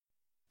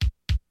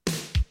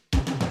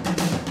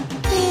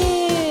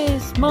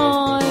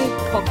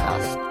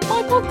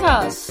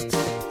podcast.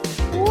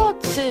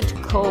 What's it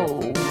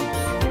called?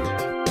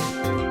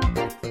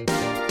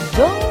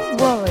 Don't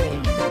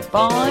worry,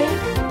 by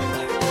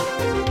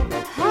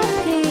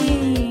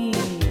Happy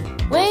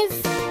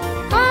with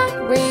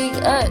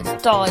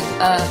Harriet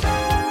Dyer.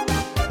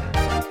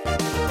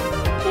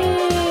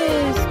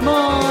 Here's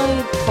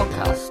my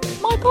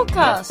podcast. My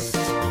podcast.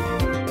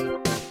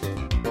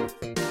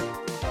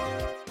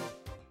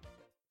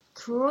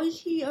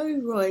 Crikey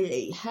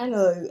O'Reilly,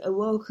 hello and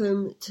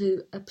welcome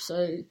to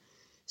episode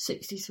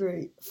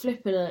 63.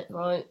 Flipping it,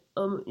 right?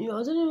 I don't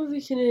know if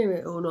you can hear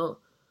it or not,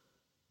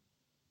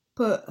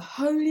 but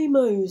holy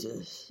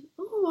Moses!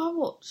 Oh, I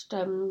watched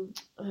a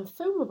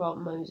film about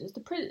Moses. Is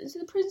it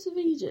the Prince of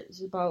Egypt?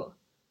 It's about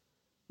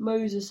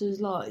Moses'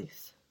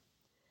 life.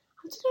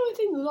 I don't know. I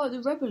think like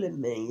the rebel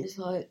in me is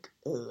like,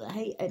 I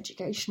hate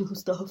educational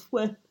stuff.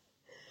 When I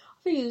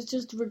think it's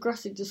just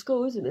regressing to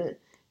school, isn't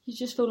it? You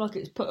just feel like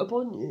it's put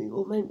upon you,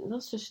 or maybe I think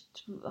that's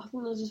just a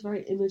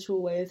very immature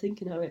way of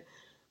thinking of it.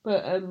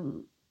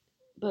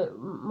 But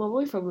my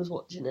boyfriend was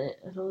watching it,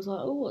 and I was like,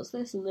 oh, what's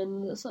this? And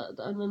then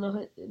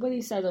when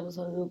he said, I was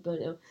like, oh,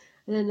 bloody hell.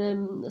 And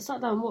then I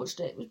sat down and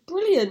watched it. It was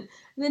brilliant.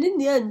 And then in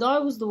the end, I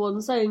was the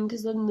one saying,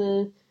 because then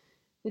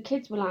the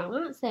kids were like,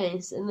 what's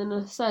this? And then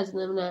I said, and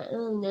they were like,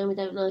 oh, no, we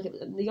don't like it.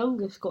 But then the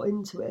youngest got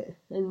into it,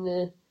 and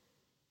the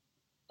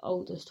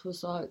oldest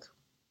was like,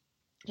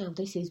 oh,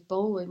 this is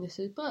boring,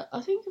 but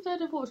I think if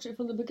they'd have watched it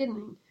from the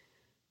beginning,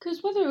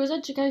 because whether it was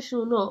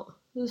educational or not,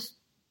 the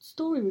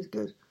story was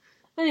good.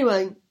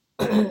 Anyway,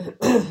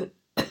 oh,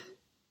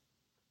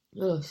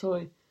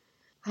 sorry.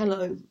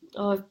 Hello,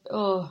 I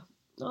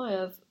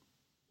have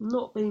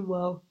not been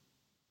well.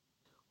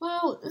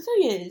 Well, the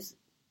thing is,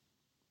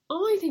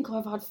 I think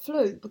I've had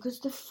flu, because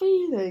the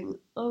feeling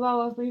of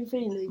how I've been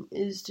feeling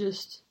is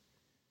just,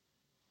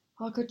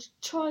 so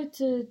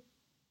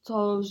I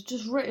was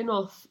just written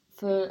off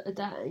for a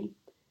day,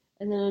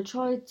 and then I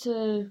tried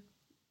to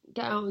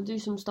get out and do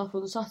some stuff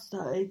on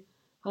Saturday,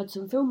 had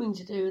some filming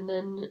to do, and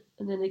then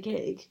a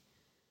gig,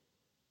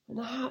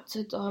 and I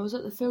was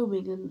at the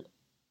filming, and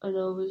I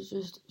was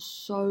just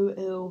so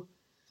ill.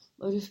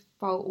 I just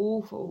felt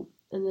awful,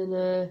 and then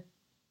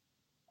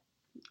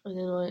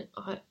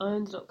I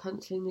ended up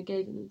cancelling the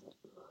gig, and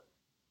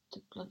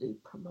the bloody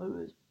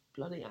promoter's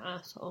bloody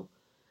asshole.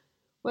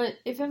 Well,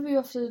 if ever you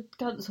have to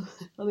cancel,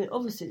 I mean,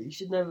 obviously you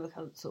should never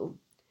cancel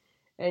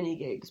any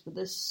gigs, but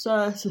there's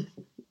certain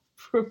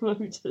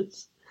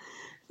promoters,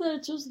 they're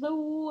just the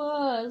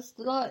worst.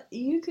 Like,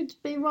 you could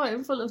be right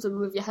in front of them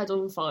with your head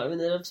on fire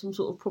and then have some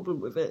sort of problem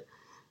with it.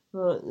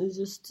 Right,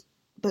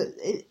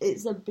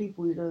 it's them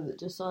people, that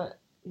just like,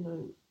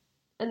 and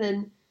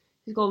then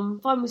he's gone,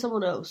 find me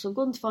someone else. So I've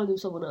gone to find him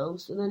someone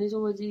else, and then he's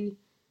already,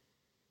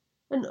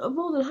 and I'm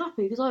more than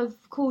happy, because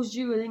I've caused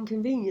you an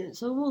inconvenience,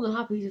 so I'm more than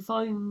happy to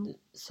find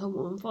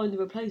a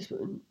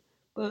replacement,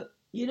 but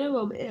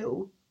I'm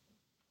ill.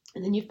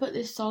 And then you've put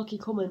this sarky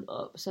comment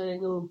up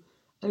saying, oh,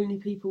 only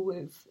people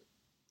with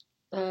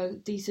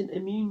decent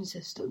immune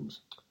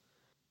systems.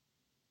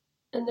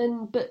 And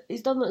then, but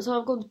he's done that, so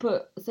I've gone to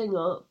put a thing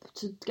up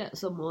to get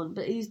someone,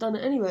 but he's done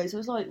it anyway. So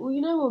it's like, well,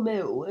 I'm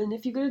ill, and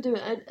if you're going to do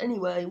it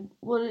anyway,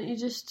 why don't you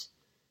just,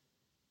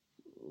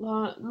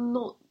 not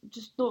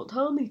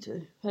tell me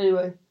to?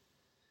 Anyway.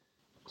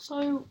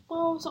 So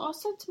I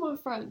said to my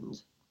friend,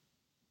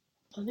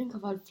 I think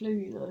I've had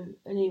flu,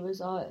 and he was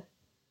like,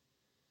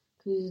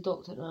 because he's a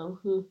doctor now,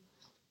 I was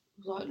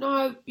like,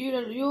 no,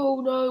 you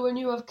all know when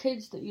you have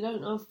kids that you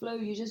don't have flu,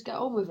 you just get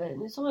on with it.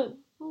 And it's like,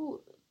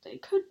 well,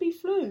 it could be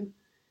flu.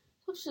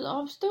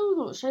 I'm still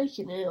not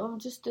shaking it. I'm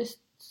just this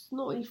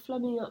snotty,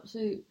 phlegmy,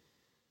 absolute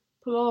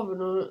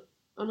palaver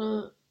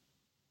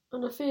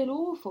and I feel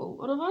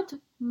awful. And I've had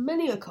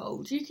many a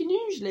cold. You can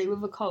usually,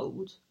 with a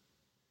cold,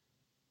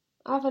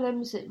 have an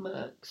MSIT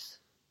max.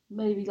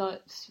 Maybe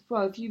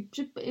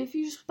if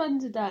you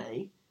spend a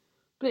day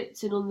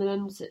blitzing on the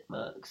MSIT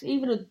max,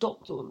 even a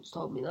doctor once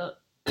told me that.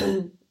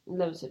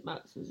 MSIT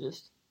max was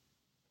just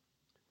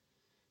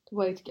the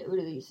way to get rid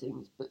of these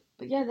things. But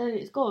yeah, then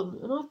it's gone.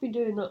 And I've been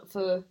doing that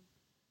for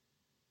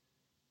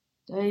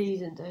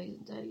days and days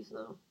and days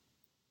now.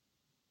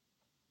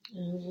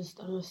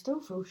 And I still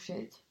feel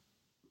shit.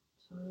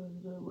 So I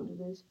don't know what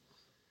it is.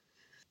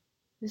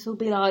 This will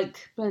be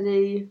like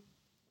bloody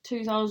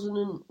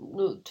 2000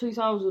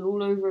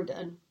 all over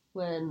again,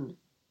 when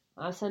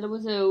I said I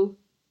was ill,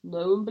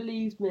 no one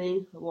believed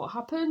me, and what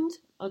happened?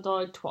 I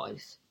died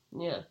twice.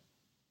 Yeah.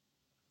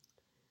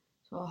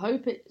 So I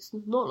hope it's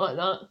not like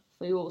that,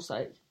 for your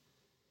sake,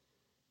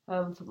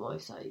 and for my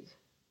sake.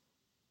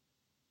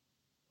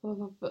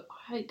 But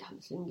I hate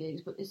cancelling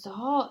gigs, but it's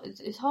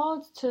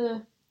hard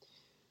to,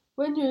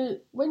 when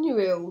you're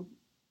ill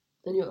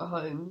and you're at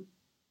home,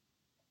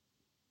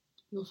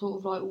 you're sort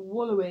of like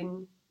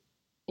wallowing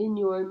in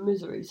your own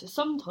misery. So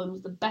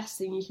sometimes the best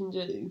thing you can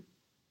do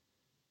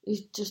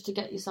is just to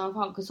get yourself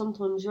out, because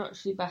sometimes you're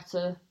actually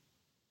better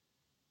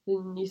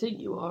than you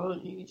think you are,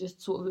 aren't you? You're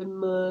just sort of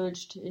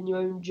immersed in your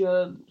own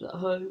germs at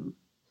home.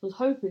 So I was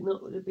hoping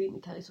that would have been the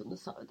case on the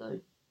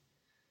Saturday,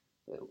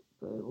 but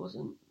it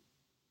wasn't.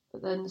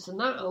 But then, so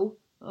now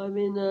I'm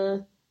in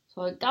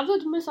so I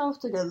gathered myself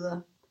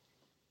together.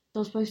 I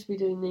was supposed to be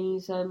doing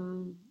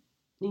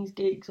these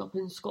gigs up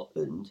in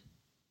Scotland,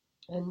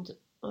 and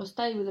I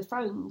stay with a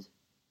friend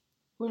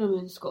when I'm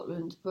in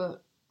Scotland,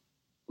 but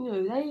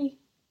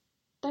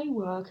they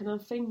work and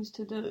have things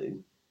to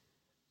do,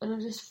 and I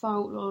just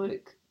felt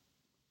like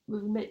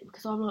with me,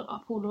 because I'm like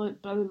up all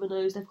night blowing my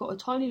nose. They've got a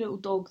tiny little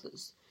dog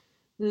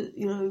that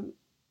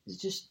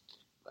is just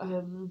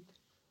all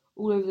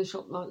over the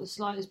shop. Like the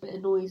slightest bit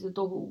of noise, the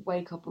dog will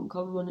wake up and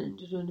come running.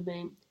 Do you know what I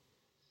mean?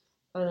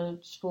 And I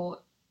just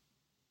thought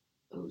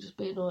it would just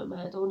be a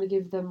nightmare. I don't want to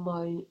give them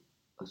my.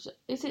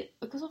 Is it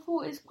because I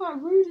thought it's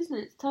quite rude, isn't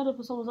it, to turn up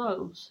at someone's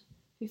house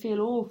if you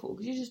feel awful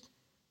because you're just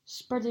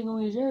spreading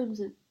all your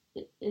germs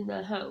in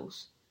their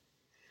house.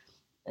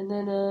 And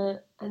then I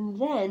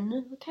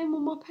came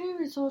on my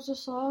period, so I was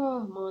just like,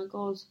 oh my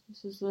god,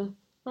 this is the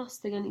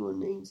last thing anyone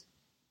needs.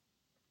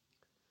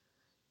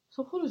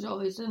 So I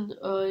apologised, and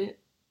I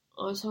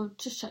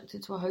just checked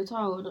into a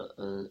hotel, and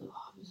it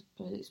was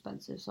pretty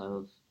expensive.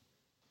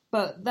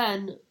 But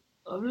then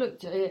I've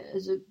looked at it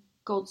as a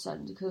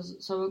godsend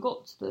because I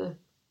got to the.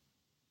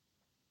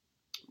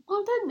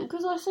 Well, then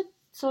because I said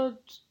so.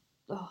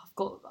 I've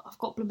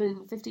got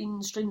blooming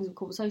 15 strings of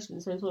conversation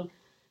at the same time.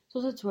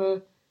 So I said to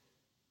her,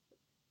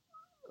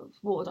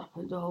 what had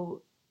happened?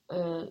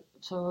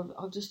 So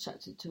I've just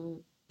checked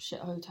into a shit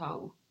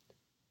hotel,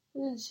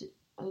 and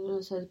then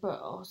I said, but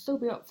I'll still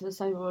be up for the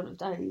same amount of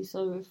days.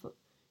 So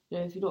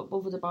if you're not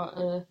bothered about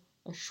a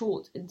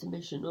short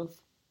intermission of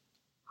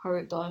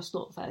Harriet Dyer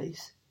snot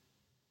face,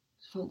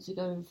 fancy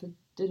going for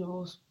dinner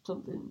or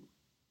something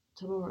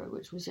tomorrow,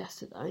 which was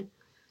yesterday.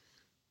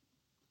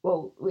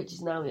 Well, which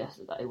is now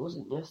yesterday. It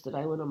wasn't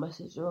yesterday when I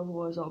messaged her,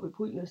 otherwise I'll be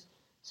pointless.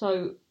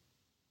 So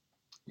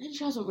then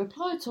she hasn't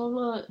replied, so I'm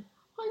like, have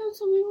I done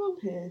something wrong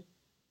here?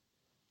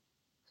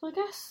 So I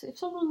guess if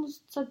someone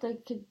said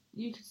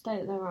you could stay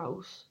at their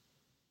house,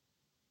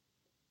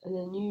 and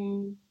then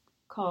you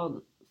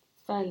can't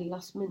fairly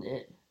last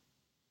minute,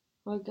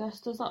 I guess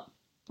does that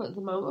put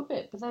them out a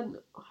bit? But then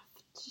I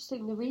just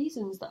think the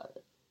reasons that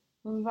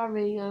are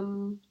very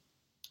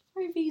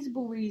very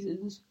feasible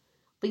reasons.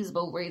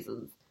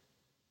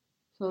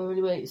 So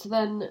anyway, so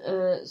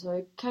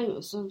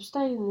I'm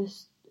staying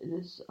in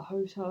this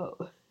hotel.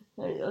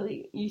 I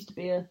think it used to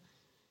be a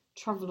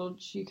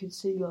Travelodge. You could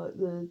see like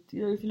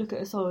if you look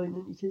at a sign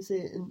and you can see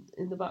it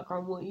in the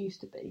background what it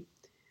used to be.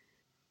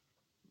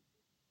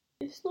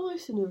 It's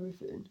nice and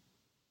everything,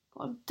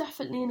 but I'm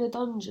definitely in a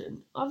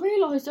dungeon. I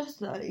realised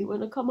yesterday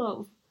when I come out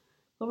of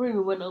my room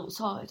and went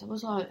outside, I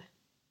was like,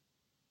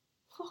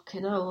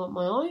 fucking hell, like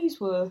my eyes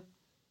were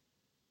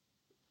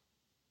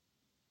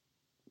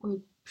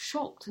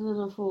shocked, and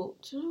then I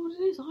thought, do you know what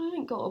it is? I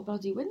ain't got a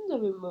bloody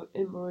window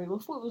in my room. I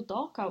thought it was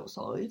dark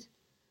outside.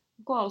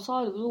 I got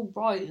outside, it was all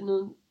bright, and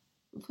then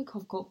I think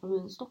I've got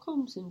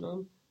Stockholm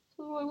syndrome. Is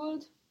that the right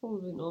word?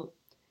 Probably not.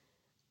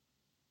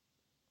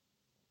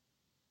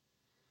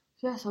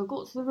 Yeah, so I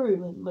got to the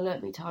room, and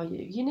let me tell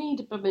you, you need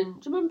do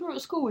you remember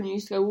at school when you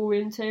used to go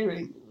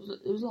orienteering?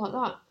 It was like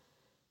that.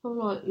 I was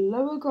like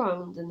lower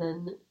ground, and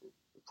then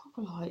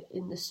proper like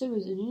in the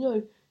sewers,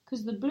 and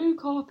because the blue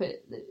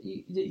carpet that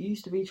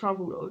used to be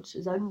Travelodge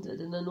has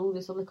ended, and then all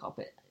this other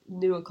carpet,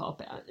 newer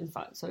carpet, in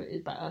fact, so it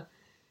is better,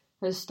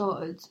 has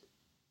started.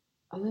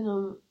 And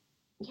then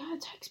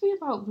it takes me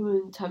about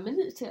 10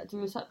 minutes to get to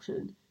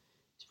reception.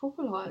 It's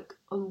proper like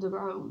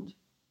underground.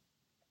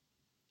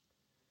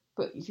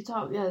 But you could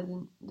tell,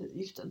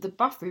 the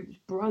bathroom's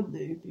brand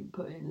new, been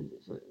put in, and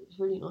it's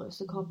really nice.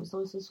 The carpet's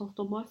nice and soft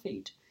on my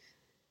feet.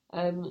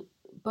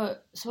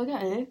 But so I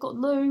get here, got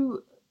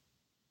no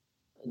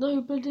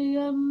bloody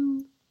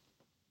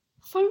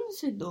phone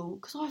signal,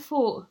 because I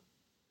thought,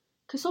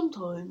 because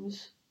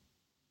sometimes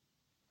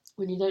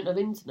when you don't have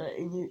internet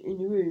in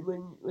your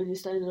room when you're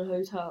staying in a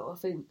hotel, I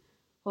think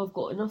I've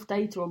got enough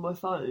data on my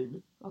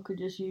phone, I could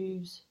just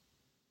use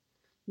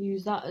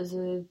that as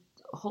a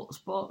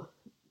hotspot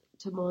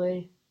to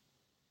my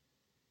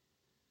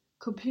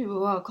computer.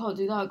 Well, I can't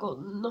do that. I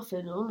got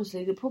nothing.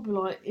 Honestly, they're probably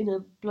like in a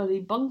bloody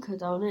bunker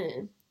down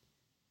here.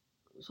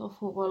 So I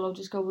thought, well, I'll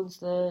just go onto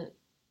their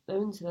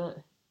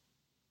internet.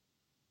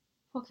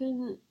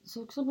 Fucking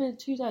so because I'm here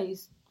 2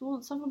 days. You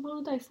want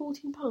 £7 a day,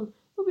 £14?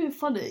 Not being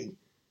funny.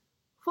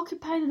 Fucking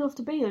paying enough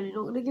to be here. You're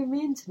not going to give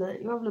me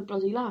internet. You're having a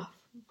bloody laugh.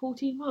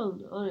 £14?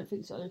 I don't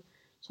think so.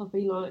 So I've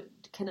been like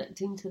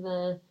connecting to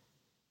their.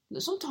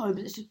 Sometimes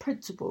it's just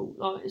principle.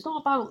 Like it's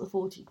not about the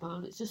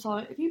 £14. It's just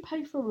like if you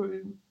pay for a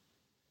room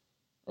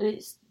and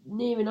it's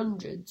nearing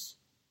hundreds,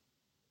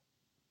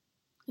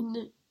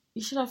 and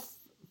you should have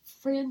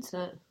free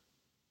internet.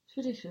 It's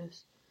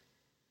ridiculous.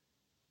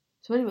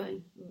 So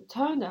anyway, it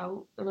turned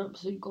out an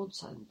absolute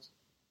godsend,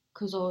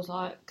 because I was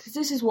like, because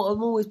this is what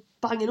I'm always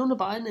banging on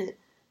about, isn't it?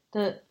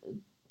 That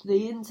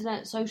the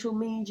internet, social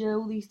media,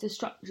 all these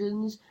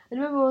distractions. And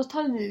remember I was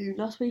telling you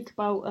last week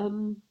about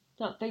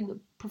that thing that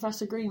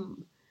Professor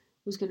Green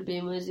was going to be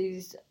in, was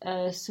these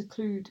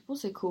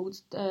what's it called?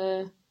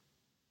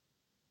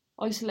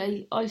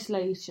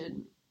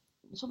 Isolation.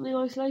 Something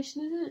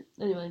isolation, is it?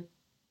 Anyway.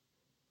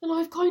 And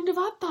I've kind of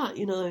had that,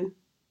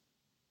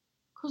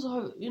 because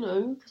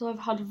I've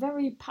had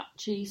very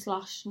patchy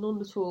 /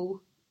 none at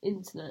all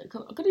internet.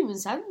 I couldn't even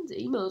send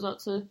emails. I had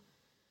to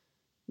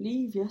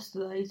leave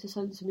yesterday to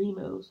send some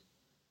emails.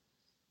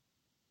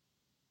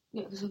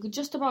 Yeah, because I could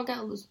just about get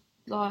all this,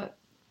 like,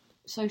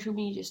 social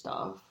media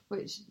stuff,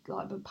 which,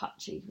 like, been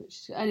patchy.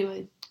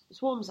 Anyway,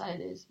 so what I'm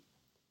saying is,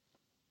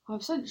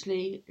 I've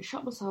essentially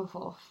shut myself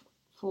off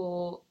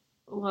for,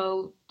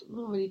 well,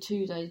 not really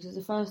 2 days, because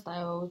the first day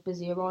I was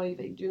busy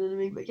arriving, do you know what I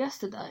mean? But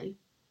yesterday,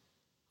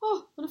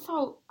 and I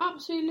felt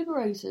absolutely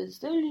liberated.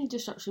 The only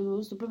distraction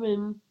was the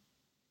blooming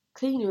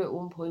cleaner at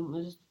one point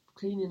was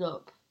cleaning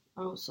up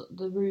outside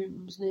the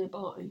rooms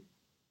nearby.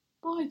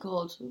 My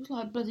God, it was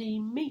like bloody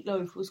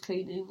Meatloaf was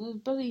cleaning. There was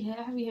bloody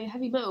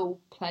heavy metal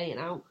playing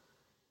out.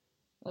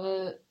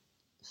 So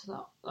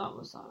that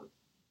was that.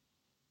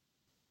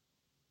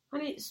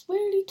 And it's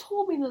really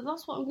taught me that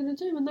that's what I'm going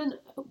to do. And then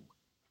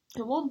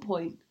at one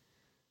point,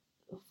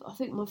 I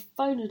think my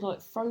phone had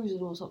like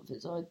frozen or something,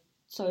 so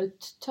I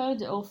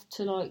turned it off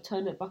to like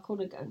turn it back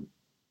on again.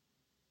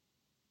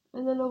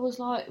 And then I was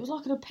like, it was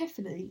like an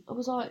epiphany. I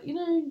was like,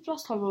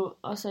 last time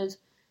I said,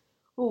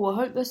 oh, I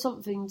hope there's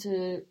something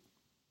to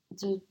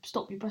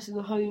stop you pressing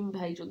the home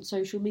page on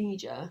social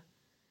media,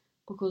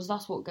 because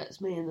that's what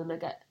gets me, and then I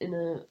get in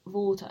a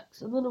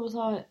vortex. And then I was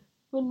like,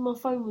 when my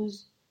phone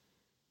was,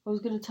 I was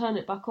going to turn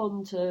it back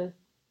on to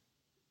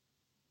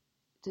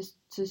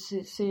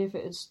see if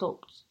it had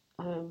stopped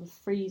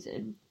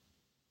freezing.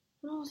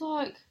 And I was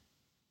like,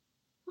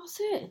 that's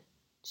it.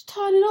 Just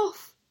turn it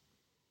off.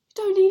 You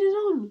don't need it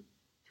on.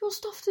 If you've got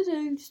stuff to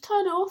do, just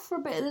turn it off for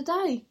a bit of the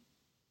day.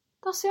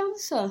 That's the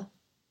answer.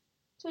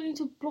 You don't need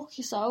to block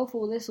yourself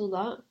or this or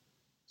that.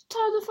 Just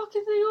turn the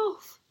fucking thing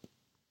off.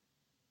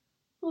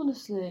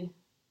 Honestly.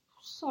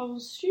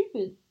 Sounds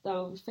stupid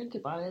now I think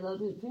about it. I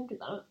didn't think of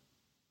that.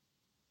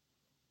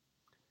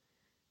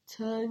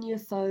 Turn your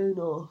phone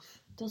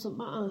off. Doesn't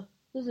matter,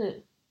 does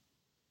it?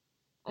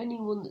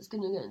 Anyone that's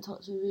going to get in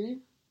touch with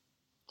you,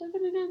 they're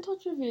going to get in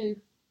touch with you.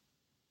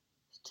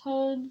 Just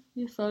turn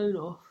your phone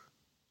off.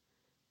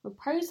 Well,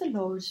 praise the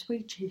Lord,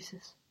 sweet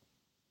Jesus.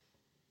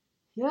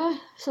 Yeah,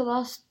 so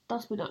that's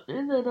been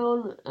happening. Then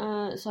on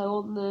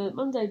the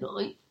Monday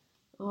night,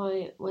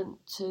 I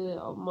went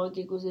to my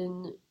gig was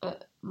in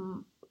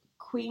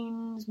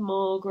Queen's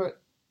Margaret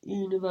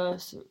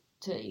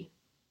University.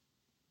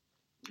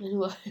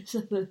 Anyway,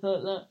 something like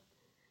that.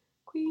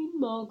 Queen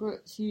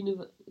Margaret's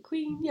University.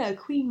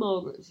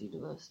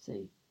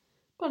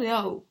 Bloody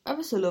hell,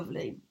 ever so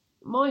lovely.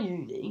 My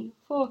uni,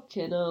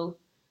 fucking hell.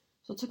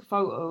 So I took a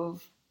photo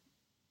of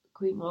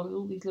Queen Margaret,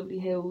 all these lovely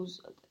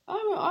hills.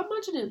 I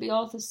imagine it'd be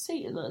Arthur's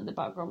Seat in that in the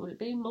background, would it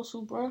be?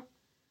 Musselburgh.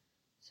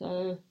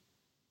 So,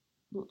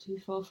 not too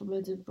far from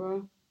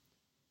Edinburgh.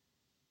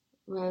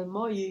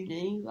 My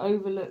uni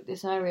overlooked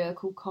this area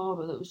called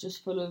Karma that was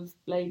just full of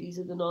ladies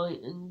of the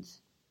night and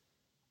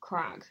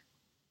crack.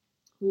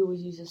 We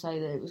always used to say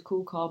that it was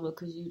called Karma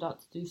because you'd had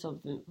to do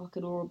something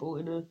fucking horrible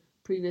in a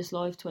previous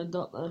life to end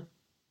up there. Do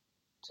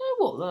you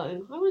know what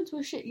though? I went to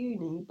a shit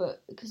uni,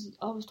 but because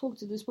I was talking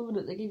to this woman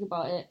at the gig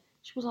about it,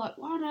 she was like,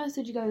 why on earth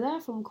did you go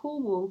there from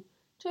Cornwall?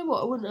 Do you know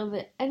what? I wouldn't have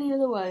it any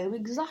other way. I'm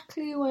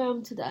exactly who I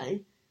am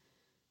today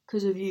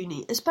because of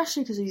uni,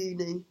 especially because of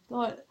uni.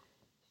 Like,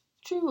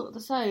 true what to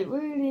say, it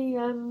really,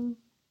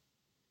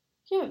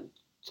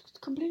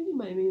 completely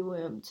made me who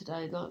I am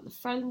today. Like, the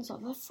friends I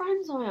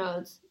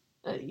had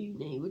at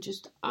uni were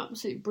just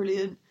absolutely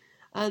brilliant,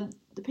 and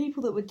the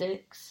people that were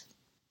dicks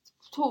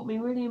taught me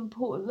really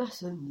important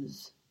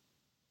lessons.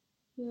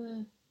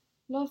 Yeah,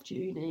 loved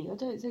uni. I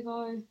don't think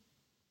I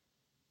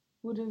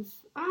would have,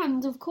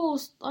 and of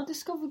course I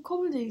discovered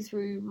comedy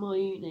through my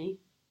uni.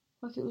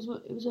 Like it was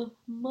a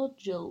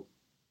module.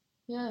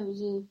 Yeah, it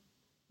was a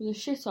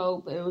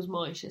shithole, but it was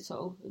my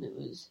shithole, and it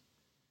was.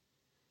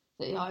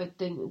 Yeah, I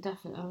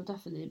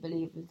definitely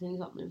believe in things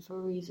happening for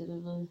a reason,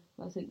 and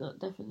I think that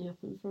definitely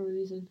happened for a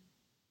reason.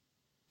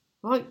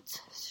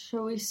 Right,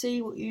 shall we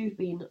see what you've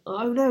been...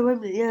 Oh no, wait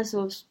a minute, yeah,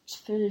 so I've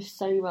finished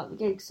saying about the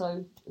gig, so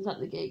I was at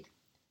the gig.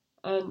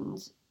 And,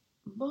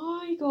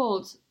 my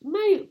God,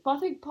 I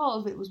think part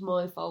of it was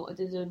my fault. I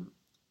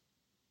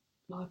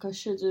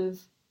should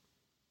have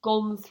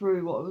gone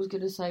through what I was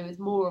going to say with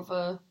more of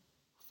a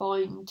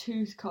fine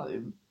tooth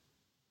comb.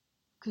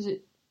 Because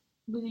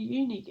with a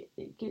uni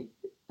gig,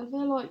 and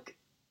they're like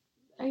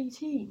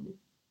 18.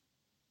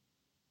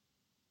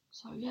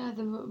 So yeah,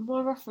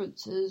 my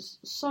references,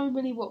 so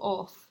many were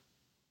off.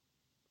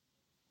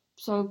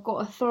 So I've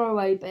got a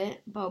throwaway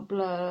bit about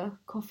Blur,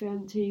 Coffee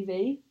and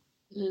TV.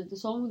 The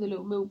song with the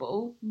little mill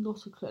bottle,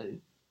 not a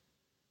clue.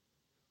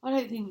 I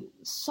don't think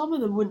some of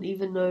them wouldn't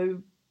even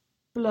know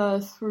Blur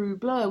through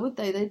Blur, would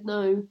they? They'd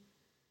know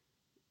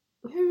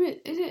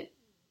is it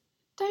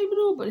Damon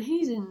Albarn?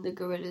 He's in the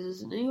Gorillaz,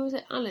 isn't he? Or is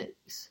it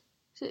Alex?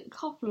 Is it a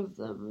couple of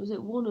them? Or is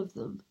it one of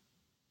them?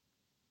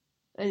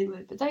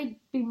 Anyway, but they'd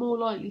be more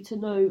likely to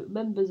know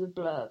members of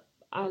Blur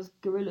as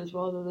Gorillaz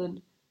rather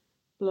than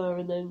Blur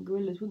and then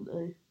Gorillaz, wouldn't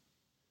they?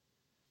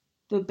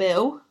 The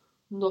Bill,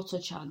 not a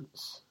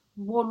chance.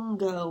 one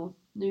girl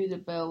knew the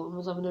bill and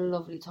was having a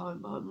lovely time,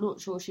 but I'm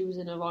not sure she was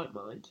in her right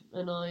mind,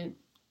 and I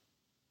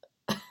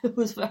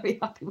was very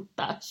happy with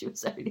that. She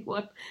was the only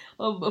one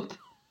on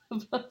my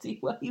bloody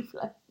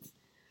wavelength.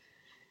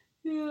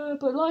 Yeah,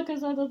 but like I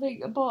said, I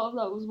think a part of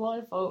that was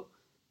my fault.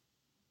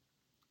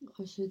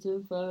 I should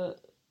have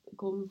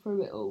gone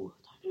through it all.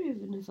 I don't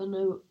even if I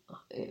know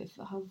if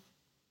I have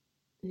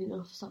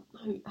enough stuff.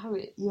 No,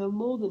 Harriet, you have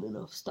more than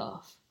enough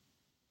stuff.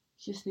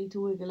 You just need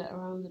to wiggle it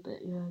around a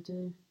bit. Yeah, I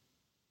do.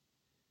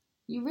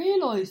 You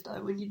realise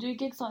though, when you do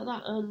gigs like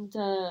that and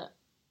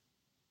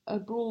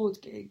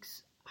abroad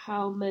gigs,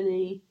 how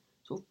many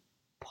sort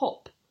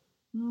of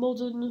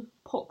modern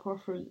pop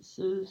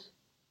references,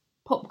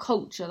 pop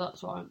culture,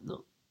 that's right,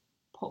 not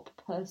pop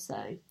per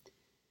se.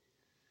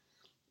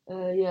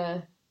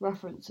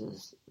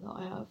 References that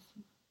I have.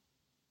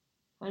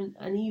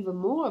 And even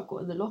more I've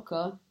got in the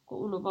locker.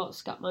 Got one about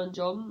Scatman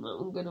John, that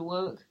one's going to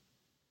work.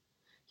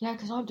 Yeah,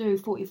 because I'm doing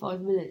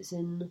 45 minutes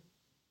in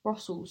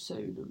Brussels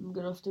soon. I'm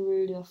going to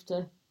really have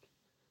to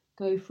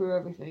go through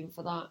everything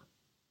for that.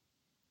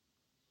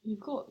 You've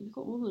got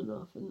more than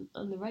enough,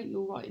 and the rate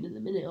you're writing in the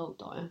minute, old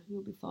Dyer,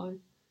 you'll be fine.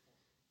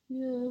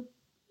 Yeah,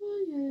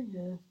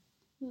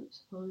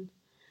 that's fine.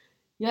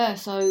 Yeah,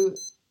 so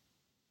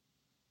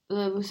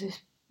there was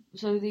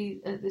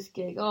this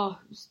gig.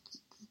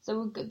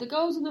 So the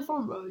girls in the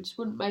front row just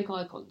wouldn't make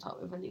eye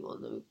contact with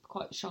anyone. They were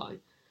quite shy.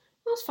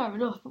 That's fair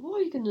enough, but why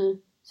are you going to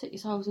sit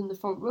yourselves in the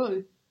front row?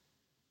 Do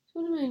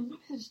you know what I mean?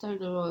 Maybe they just don't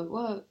know how it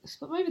works.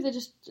 But maybe they're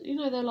just,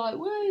 they're like,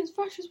 well, it's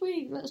Freshers'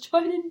 Week, let's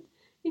try and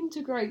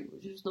integrate,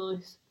 which was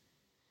nice.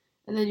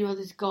 And then you had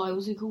this guy,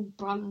 was he called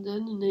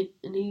Brandon?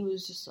 And he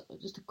was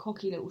just a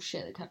cocky little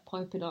shit that kept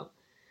piping up.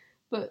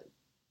 But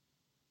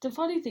the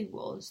funny thing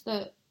was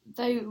that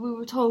we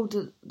were told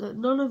that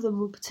none of them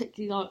were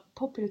particularly like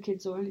popular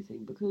kids or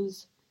anything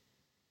because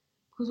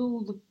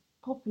all the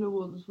popular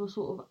ones were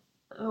sort of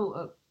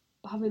out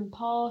at having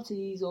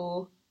parties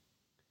or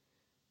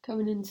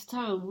coming into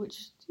town,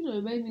 which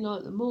made me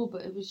like them more.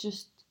 But it was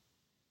just,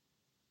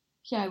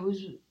 it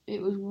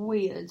was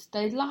weird.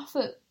 They'd laugh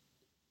at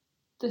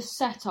the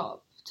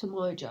setup to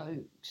my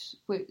jokes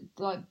with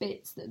like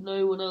bits that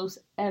no one else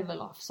ever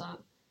laughs at,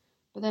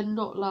 but then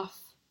not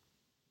laugh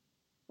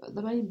at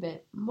the main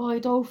bit, my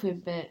dolphin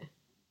bit.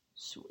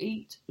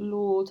 Sweet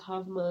Lord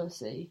have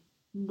mercy,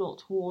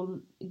 not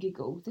one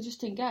giggle. They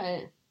just didn't get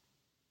it,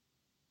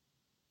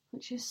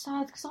 which is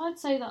sad because I'd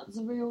say that's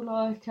a real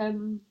like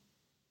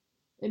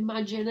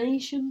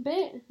imagination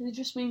bit. It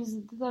just means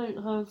that they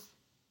don't have.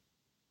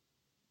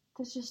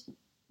 There's just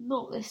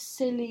not this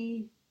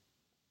silly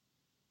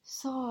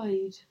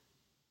side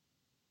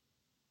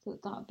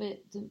that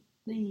bit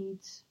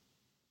needs.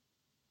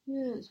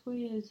 Yeah, it's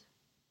weird.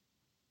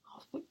 I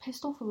was a bit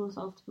pissed off with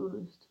myself, to be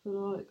honest. I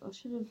feel like I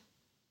should have.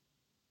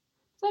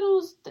 Then I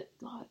was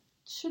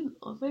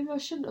like, maybe I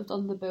shouldn't have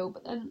done the bill.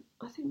 But then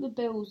I think the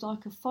bill's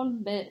like a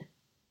fun bit,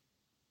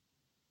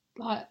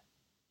 like,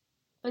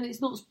 and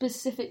it's not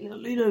specifically,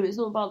 it's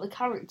not about the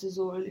characters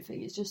or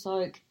anything. It's just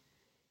like,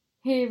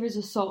 here is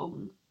a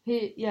song.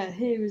 Here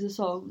is a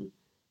song.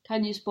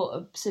 Can you spot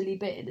a silly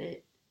bit in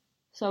it?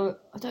 So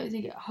I don't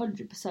think it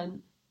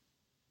 100%.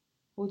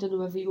 I don't know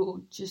whether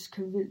you're just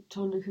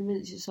trying to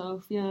convince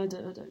yourself. Yeah, I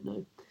don't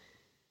know.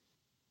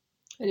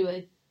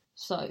 Anyway,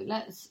 so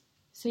let's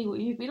see what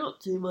you've been up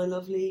to, my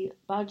lovely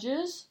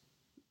badgers.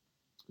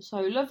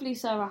 So lovely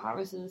Sarah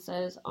Harrison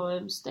says,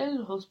 I'm still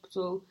in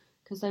hospital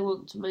because they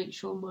want to make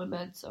sure my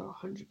meds are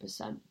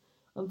 100%.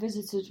 I'm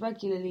visited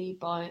regularly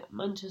by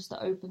Manchester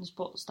Open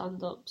Spot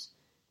stand-ups.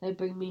 They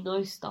bring me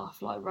nice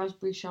stuff like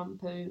raspberry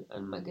shampoo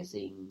and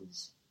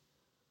magazines.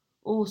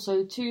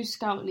 Also, 2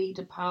 Scout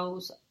leader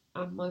pals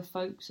and my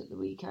folks at the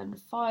weekend.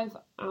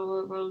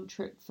 5-hour round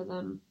trip for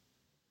them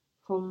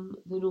from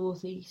the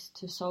northeast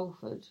to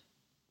Salford.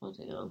 I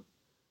don't know.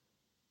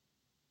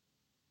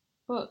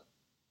 But,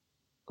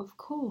 of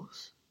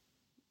course.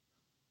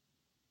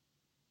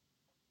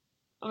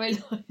 I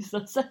realised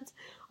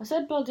I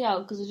said bloody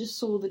hell because I just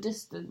saw the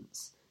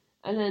distance.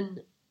 And then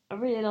I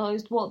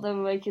realised what they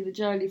were making the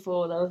journey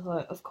for. And I was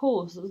like, of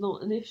course, that's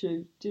not an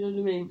issue. Do you know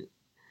what I mean?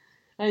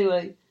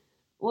 Anyway,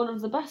 one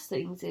of the best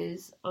things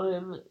is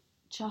I'm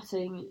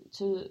chatting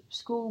to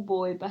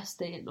schoolboy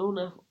bestie and on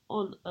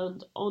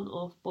and on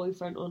off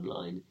boyfriend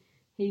online.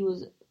 He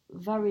was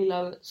very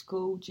low at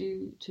school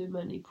due to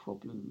many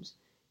problems.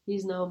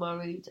 He's now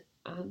married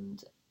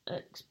and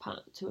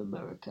expat to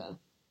America.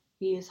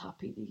 He is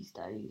happy these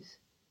days.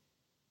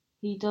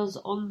 He does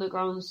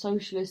on-the-ground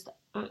socialist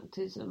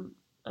activism,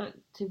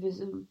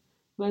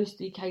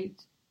 mostly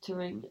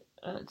catering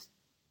at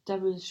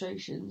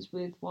demonstrations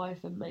with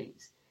wife and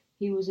mates.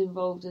 He was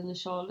involved in the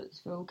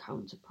Charlottesville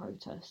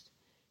counter-protest.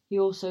 He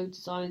also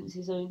designs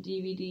his own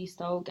DVD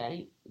style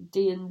game,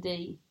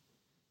 D&D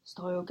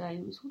style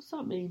games. What does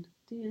that mean?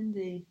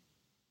 D&D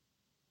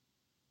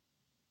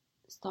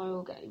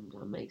style games,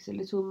 and makes a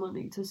little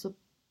money to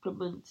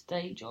supplement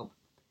day job.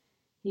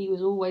 He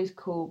was always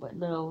cool, but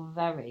now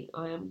very.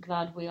 I am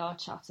glad we are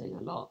chatting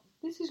a lot.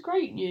 This is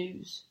great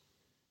news.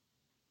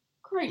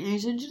 Great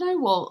news, and do you know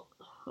what?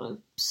 I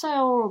say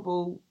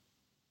horrible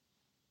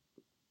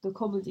the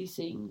comedy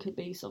scene can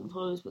be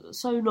sometimes, but it's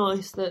so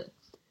nice that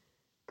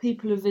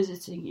people are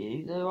visiting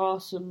you. There are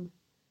some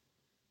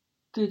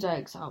good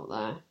eggs out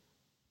there.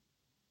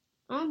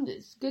 And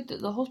it's good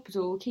that the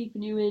hospital are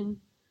keeping you in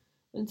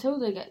until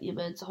they get your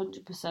meds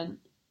 100%.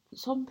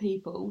 Some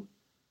people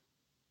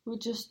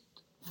would just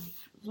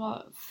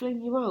like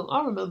fling you out.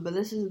 I remember,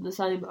 this isn't the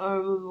same, but I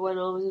remember when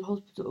I was in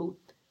hospital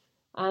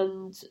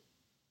and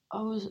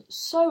I was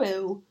so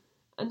ill,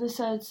 and they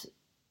said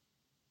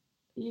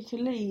you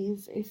can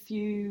leave if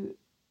you,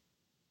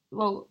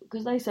 well,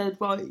 because they said,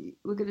 right,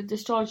 we're going to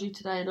discharge you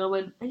today, and I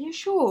went, are you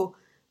sure?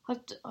 I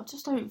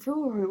just don't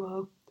feel very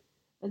well.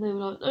 And they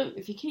were like, no,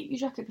 if you keep your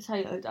jacket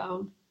potato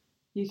down,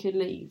 you can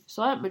leave.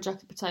 So I had my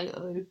jacket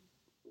potato,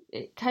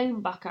 it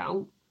came back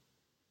out.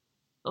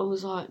 I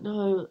was like,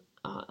 no,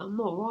 I'm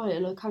not right,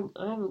 and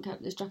I haven't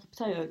kept this jacket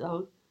potato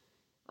down.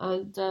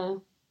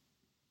 And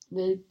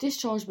they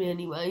discharged me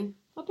anyway.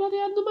 I bloody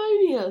had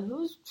pneumonia. I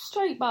was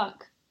straight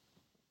back.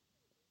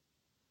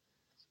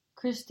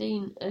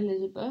 Christine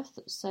Elizabeth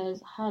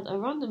says, had a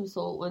random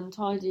thought when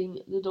tidying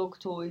the dog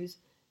toys.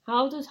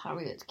 How does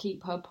Harriet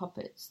keep her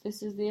puppets?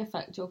 This is the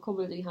effect your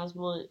comedy has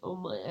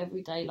on my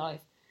everyday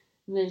life.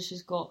 And then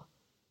she's got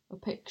a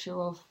picture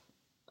of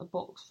a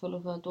box full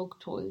of her dog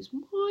toys.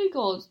 My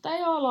God, they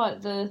are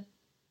like the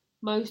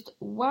most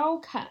well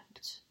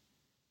kept,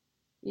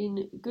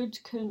 in good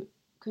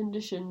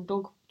condition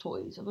dog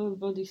toys I've ever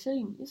bloody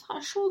seen. It's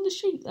like Shaun the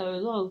Sheep there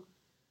as well.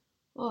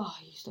 Oh,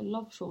 I used to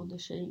love Shaun the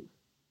Sheep.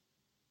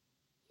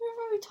 You're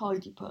a very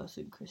tidy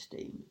person,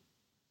 Christine.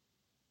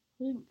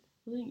 I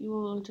think you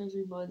are,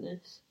 judging by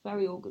this.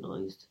 Very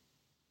organised.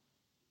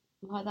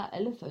 Like that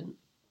elephant.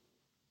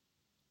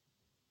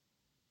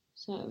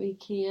 So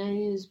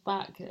Kie is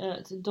back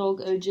at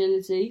dog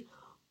agility.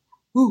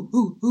 Woo,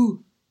 woo,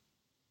 woo.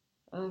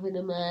 Having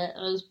a mare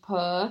as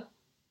per.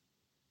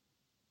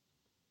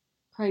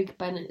 Craig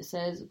Bennett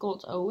says,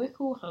 got a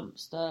Wickle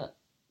hamster,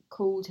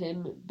 called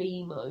him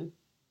Beemo.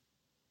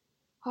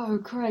 Oh,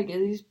 Craig,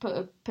 and he's put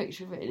a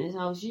picture of it in his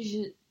house. You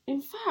should,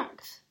 in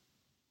fact,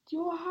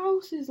 your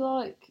house is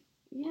like,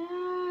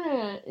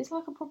 yeah, it's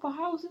like a proper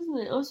house, isn't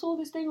it? I saw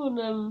this thing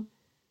on,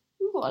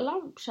 you've got a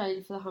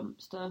lampshade for the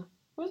hamster.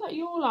 Or is that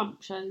your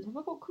lampshade? Have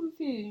I got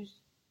confused?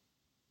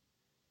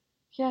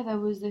 Yeah, there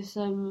was this,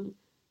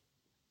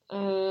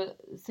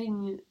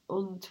 thing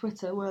on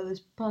Twitter where this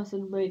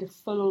person made a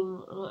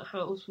full-on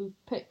house with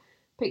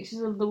pictures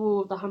of the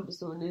wall of the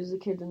hamster when he was a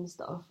kid and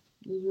stuff.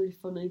 It was really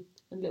funny.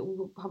 And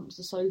little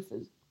hamster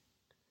sofas.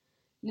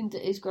 Linda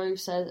Isgrove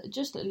said,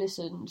 just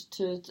listened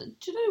to...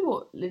 Do you know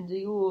what, Linda?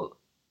 Your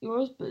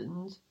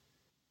husband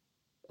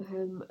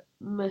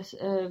message.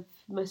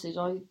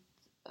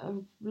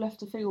 I've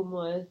left a thing on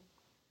my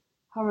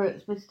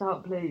Harriet, spit it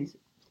out, please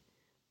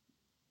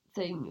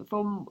thing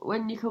from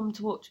when you come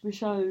to watch my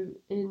show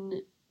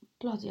in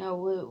bloody hell,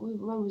 when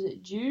was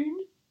it, June?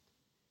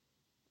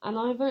 And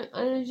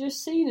I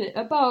just seen it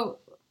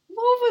about,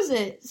 what was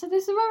it? So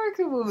this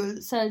American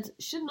woman said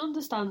she didn't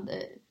understand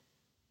it,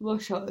 my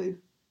show.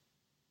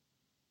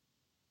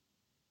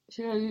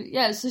 She goes,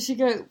 yeah, so she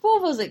goes,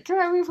 what was it?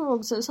 Correct me if I'm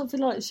wrong. So it's something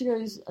like, she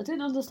goes, I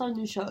didn't understand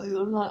your show.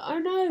 I'm like, oh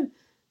no,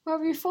 where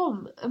are you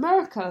from?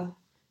 America.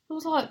 I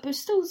was like, but it's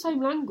still the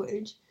same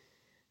language.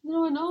 And then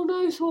I went, oh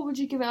no, so what would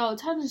you give it out of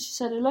 10? And she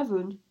said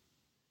 11.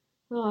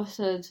 And I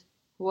said,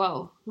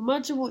 well,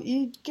 imagine what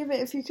you'd give it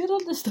if you could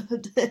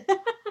understand it.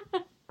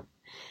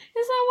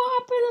 Is that what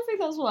happened? I think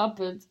that's what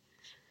happened.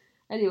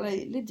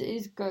 Anyway, Linda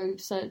Isgrove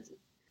said,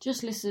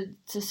 just listened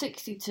to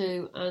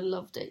 62 and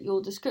loved it.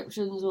 Your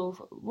descriptions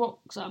of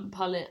Roxanne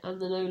Pallet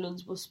and the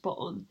Nolans were spot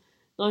on.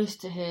 Nice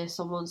to hear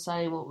someone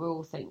saying what we're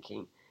all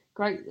thinking.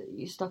 Great that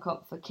you stuck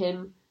up for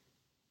Kim.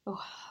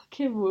 Oh,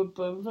 Kim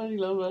Woodburn, bloody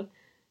love her.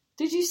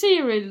 Did you see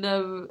her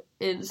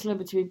in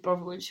Celebrity Big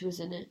Brother when she was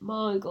in it?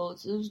 My God,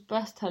 it was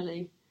best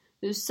telly.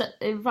 It was,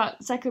 in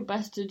fact, second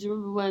best. Do you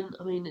remember when,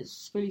 I mean,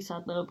 it's really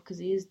sad now because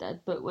he is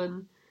dead, but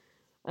when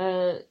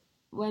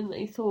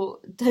they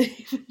thought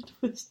David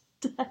was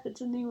dead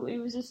and he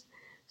was just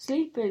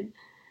sleeping,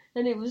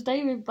 and it was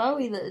David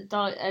Bowie that had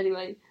died.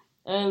 Anyway,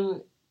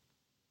 I'm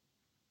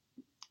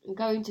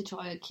going to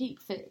try a keep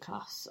fit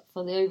class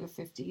for the over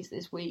 50s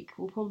this week.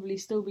 We'll probably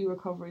still be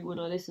recovering when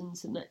I listen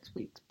to next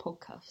week's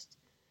podcast.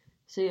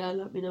 So yeah,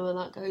 let me know where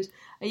that goes.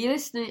 Are you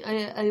listening?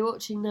 Are you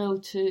watching now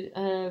to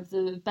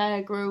the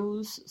Bear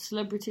Grylls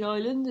Celebrity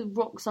Island?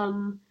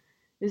 Roxanne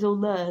is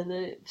on there, and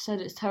it said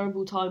it's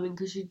terrible timing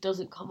because she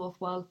doesn't come off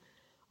well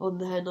on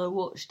there. And I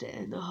watched it,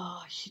 and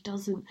she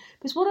doesn't.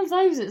 But it's one of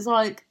those. It's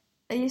like,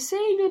 are you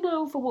seeing her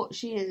now for what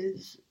she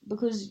is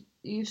because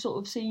you've sort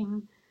of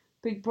seen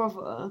Big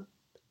Brother,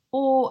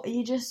 or are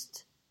you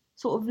just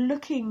sort of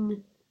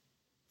looking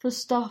for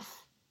stuff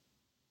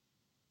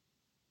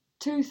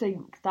to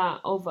think that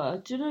of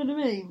her? Do you know what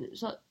I mean?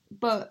 It's like,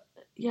 but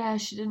yeah,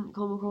 she didn't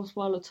come across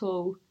well at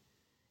all.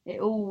 It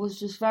all was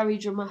just very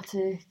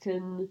dramatic,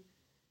 and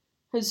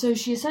so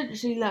she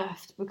essentially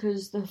left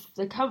because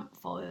the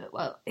campfire.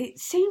 Well, it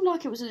seemed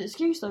like it was an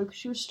excuse though, because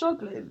she was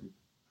struggling.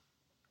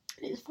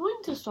 It's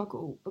fine to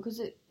struggle because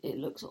it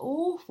looks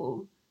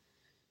awful.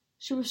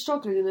 She was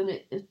struggling, and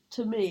then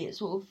to me it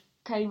sort of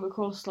came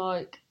across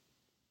like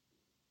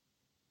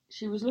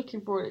she was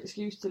looking for an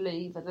excuse to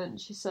leave, and then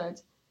she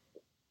said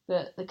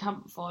that the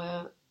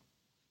campfire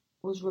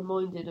was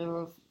reminding her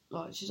of,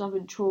 like, she's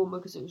having trauma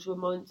because it was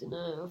reminding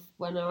her of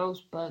when her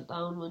house burnt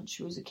down when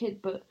she was a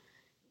kid. But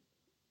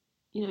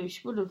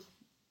she would have.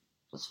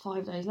 That's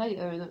 5 days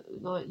later, and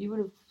like you would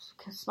have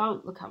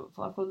smelt the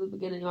campfire from the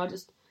beginning. I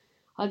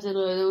don't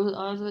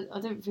know. I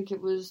don't think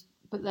it was.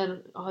 But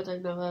then I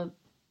don't know her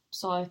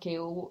psyche,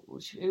 or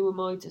who am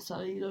I to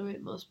say?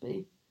 It must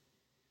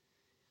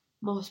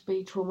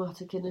be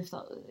traumatic, and if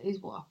that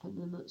is what happened,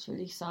 then that's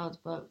really sad.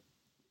 But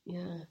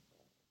yeah,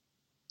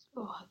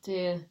 oh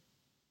dear,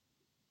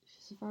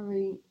 she's a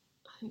very.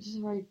 I think she's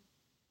a very.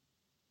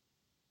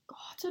 Oh,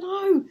 I don't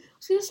know. I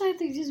was gonna say I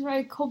think she's a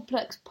very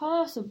complex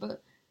person,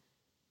 but.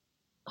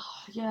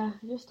 Oh, yeah,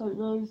 I just don't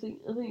know. I think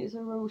it's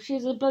a real.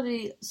 She's a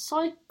bloody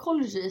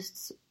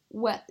psychologist's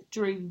wet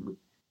dream.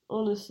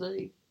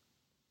 Honestly.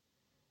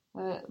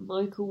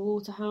 Michael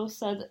Waterhouse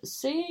said,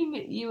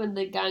 "Seeing you and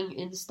the gang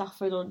in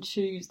Stafford on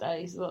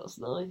Tuesday, so that's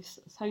nice.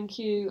 Thank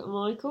you,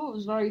 Michael. It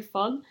was very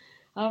fun.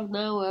 I've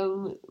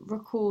now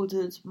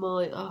recorded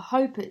my. I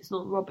hope it's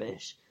not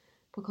rubbish,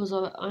 because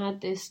I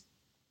had this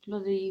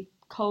bloody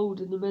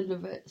cold in the middle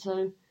of it,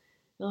 so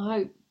I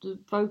hope the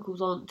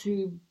vocals aren't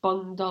too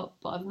bunged up.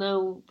 But I've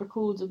now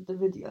recorded the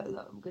video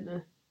that I'm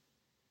gonna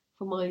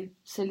for my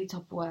silly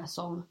Tupperware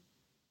song.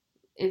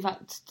 In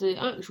fact, the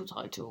actual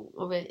title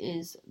of it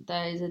is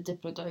 "There's a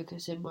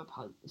Diplodocus in My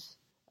Pants,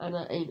 and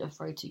I ain't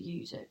afraid to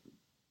use it."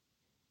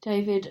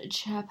 David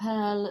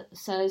Chappelle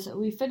says,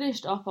 "We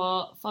finished up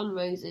our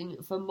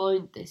fundraising for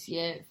Mind this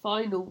year.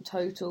 Final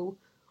total,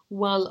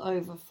 well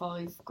over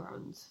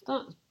 £5,000.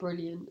 That's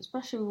brilliant,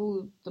 especially with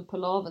all the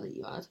palaver that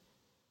you had.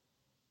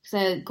 Because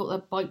they got their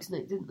bikes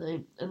nicked, didn't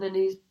they? And then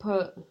he's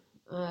put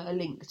a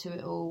link to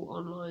it all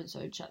online,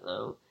 so check that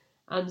out.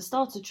 And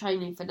started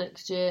training for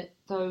next year,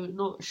 though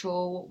not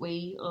sure what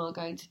we are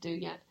going to do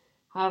yet.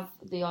 Have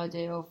the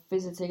idea of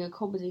visiting a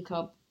comedy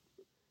club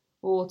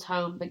or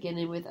town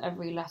beginning with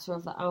every letter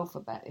of the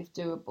alphabet, if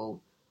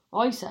doable."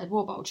 I said,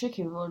 what about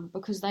Chicken Run?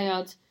 Because they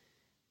had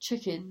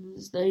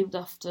chickens named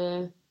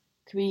after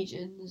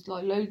comedians,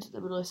 like loads of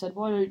them, and I said,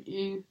 why don't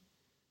you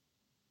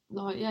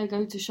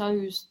go to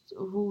shows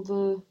of all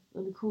the,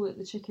 and call it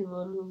the Chicken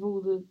Run, of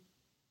all the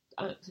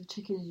acts of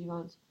chickens you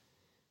had.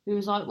 He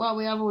was like, well,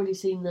 we have already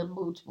seen them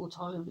multiple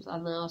times,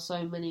 and there are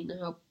so many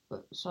now,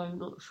 but so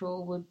not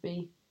sure would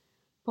be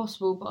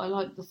possible, but I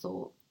like the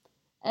thought.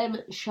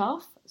 M.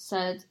 Shuff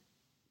said,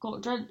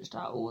 "Got drenched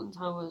at Alton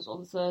Towers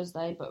on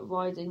Thursday, but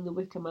riding the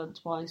Wicker Man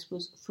twice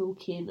was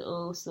fucking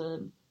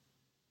awesome."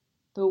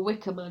 The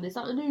Wicker Man, is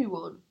that a new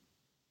one?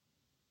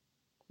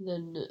 And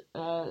then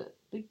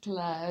Big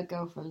Claire,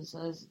 girlfriend,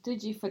 says,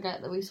 "Did you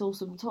forget that we saw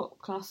some top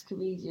class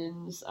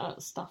comedians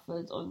at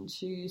Stafford on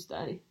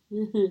Tuesday?"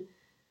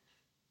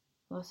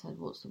 I said,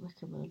 "What's the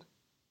Wicker Man?"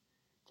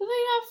 Do they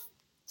have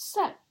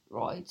set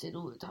rides in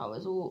Alton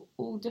Towers, or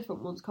all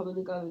different ones coming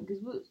and going?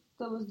 Because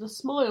there was the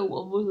Smile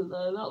one, wasn't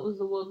there? That was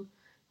the one.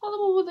 That the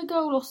one where the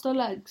girl lost her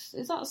legs.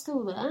 Is that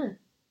still there?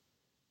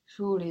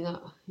 Surely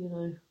that,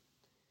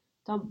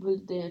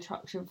 dampened the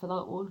attraction for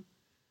that one.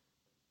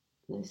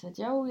 They said,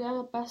 "Oh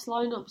yeah, best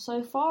lineup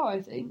so far,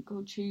 I think,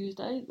 on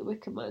Tuesday. The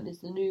Wicker Man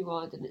is the new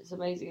ride, and it's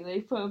amazing." They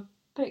put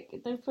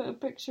a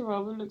picture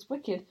of it. It looks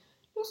wicked.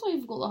 Looks like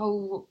you've got the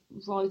whole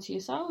ride to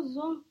yourselves as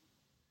well.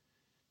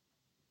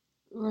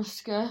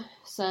 Ruska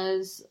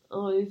says,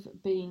 "I've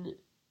been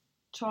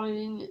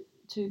trying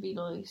to be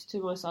nice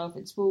to myself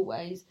in small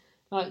ways,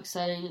 like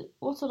saying,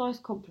 'What a nice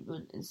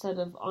compliment,' instead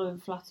of 'I'm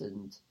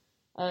flattened.'"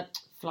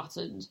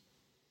 Flattened.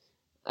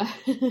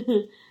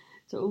 To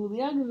all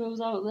the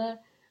Anvils out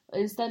there.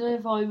 Instead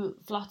of "I'm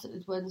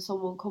flattered when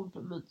someone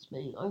compliments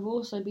me," I've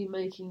also been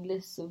making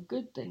lists of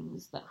good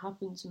things that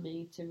happen to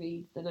me to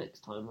read the next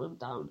time I'm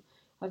down.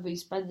 I've been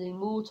spending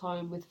more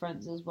time with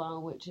friends as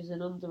well, which is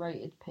an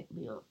underrated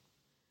pick-me-up.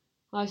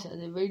 I said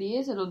it really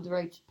is an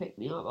underrated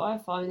pick-me-up. I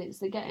find it's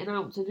the getting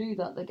out to do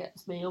that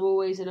gets me. I'm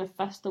always in a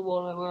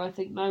festival where I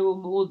think no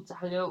one will want to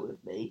hang out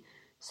with me,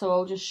 so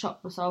I'll just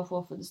shut myself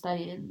off and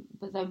stay in.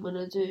 But then when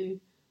I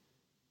do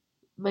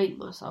make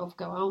myself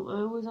go out,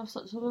 I always have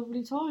such a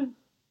lovely time.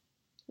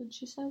 And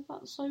she said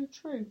that's so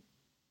true.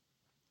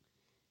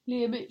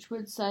 Leah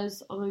Mitchwood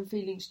says, "I'm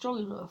feeling strong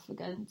enough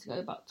again to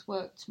go back to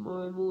work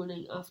tomorrow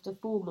morning after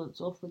 4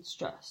 months off with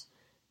stress.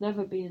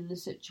 Never been in a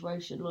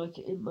situation like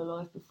it in my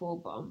life before,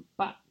 but I'm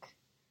back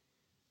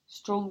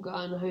stronger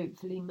and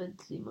hopefully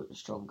mentally much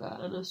stronger.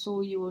 And I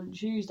saw you on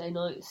Tuesday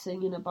night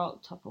singing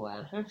about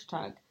Tupperware.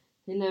 Hashtag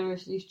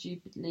hilariously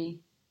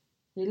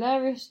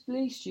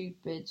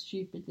stupid,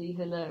 stupidly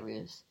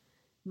hilarious.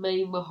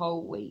 Made my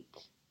whole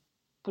week."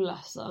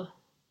 Bless her.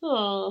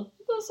 Oh,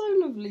 that's so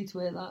lovely to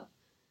hear that.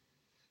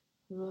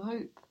 And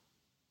I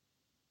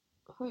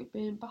hope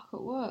being back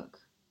at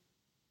work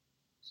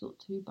is not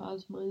too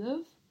bad, my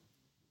love.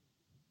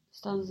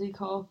 Stanley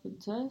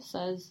Carpenter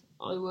says,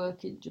 I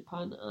work in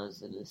Japan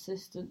as an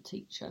assistant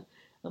teacher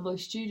and my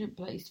student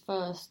placed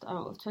first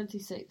out of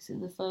 26 in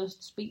the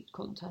first speech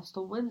contest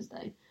on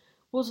Wednesday.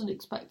 Wasn't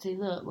expecting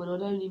that when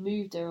I'd only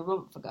moved here a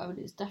month ago, and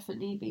it's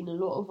definitely been a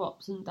lot of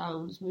ups and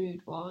downs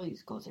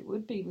mood-wise. God, it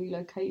would be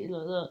relocating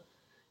like that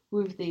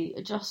with the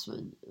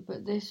adjustment,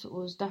 but this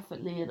was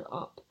definitely an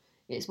up.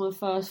 It's my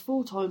first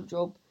full-time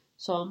job,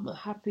 so I'm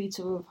happy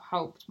to have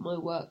helped my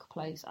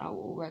workplace out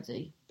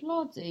already.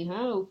 Bloody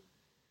hell.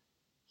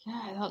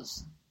 Yeah,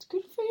 that's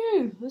good for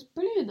you. That's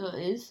brilliant, that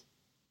is.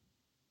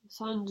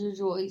 Sandra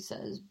Joy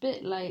says,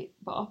 bit late,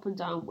 but up and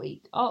down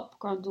week. Up,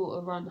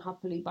 granddaughter ran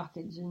happily back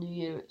into New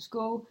Year at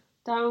school.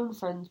 Down,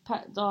 friend's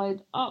pet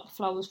died. Up,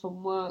 flowers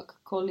from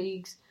work,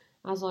 colleagues,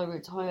 as I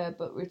retire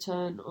but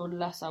return on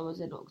less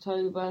hours in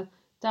October.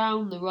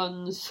 Down, the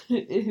runs.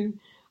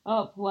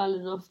 Up, well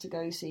enough to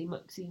go see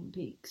Maxine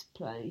Peake's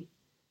play,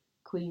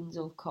 Queens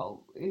of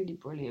Coal. Really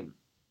brilliant.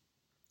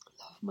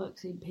 Love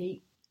Maxine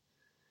Peake.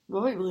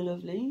 Right, my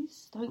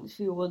lovelies, thanks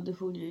for your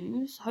wonderful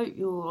news. Hope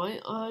you're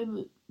alright.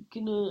 I'm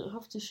gonna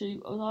have to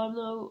shoot, as I'm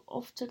now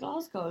off to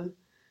Glasgow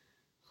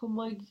for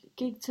my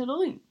gig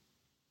tonight.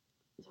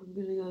 So I'm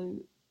gonna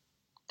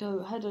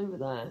go head over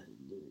there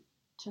and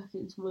check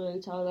into my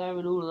hotel there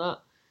and all of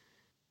that.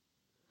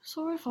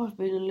 Sorry if I've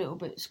been a little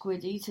bit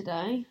squiddy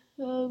today.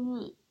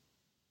 I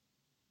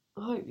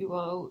hope you're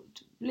well.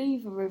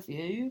 Leave a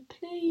review.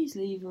 Please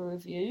leave a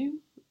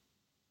review.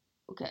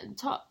 Or get in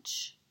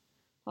touch.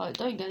 Like,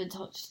 don't get in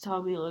touch to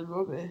tell me I'm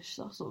rubbish.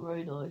 That's not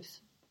very nice.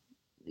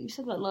 You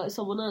said that like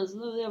someone else.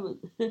 No, they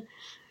haven't.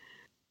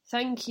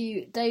 Thank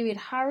you, David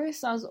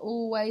Harris, as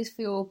always,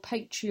 for your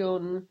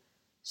Patreon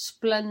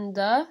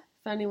splendour.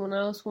 If anyone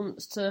else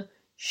wants to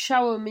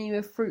shower me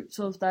with fruits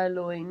of their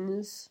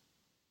loins,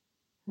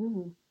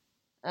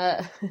 head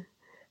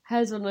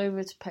on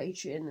over to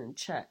Patreon and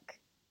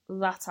check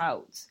that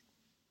out.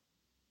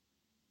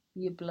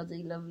 You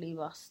bloody lovely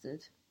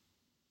bastard.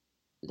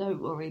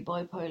 Don't worry,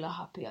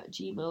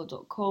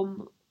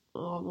 bipolarhappy@gmail.com.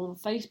 I'm on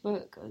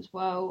Facebook as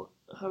well,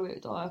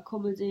 Harriet Dyer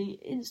Comedy,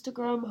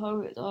 Instagram,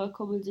 Harriet Dyer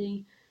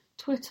Comedy,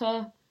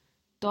 Twitter,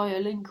 Dyer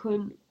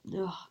Lincoln.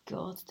 Oh,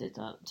 God, did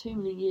that too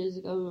many years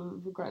ago and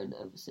I've regretted it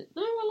ever since.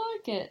 No, I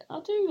like it.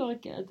 I do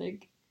like it, I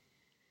think.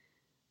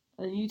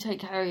 And you take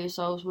care of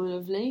yourselves, my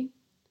lovely.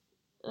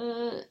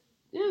 Yeah,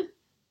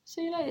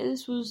 see you later.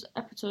 This was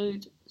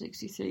episode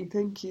 63.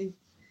 Thank you.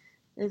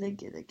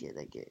 Thank you.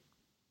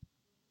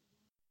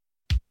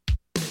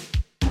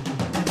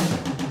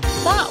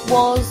 That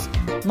was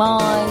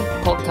my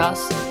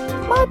podcast.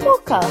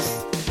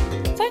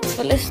 Thanks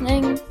for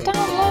listening.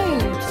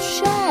 Download,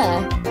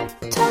 share,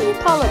 tell your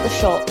pal at the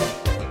shop.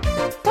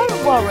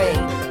 Don't worry.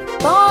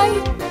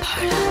 Bye.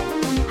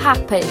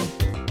 Happy.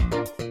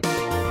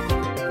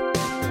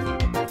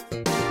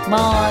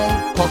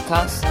 My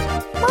podcast.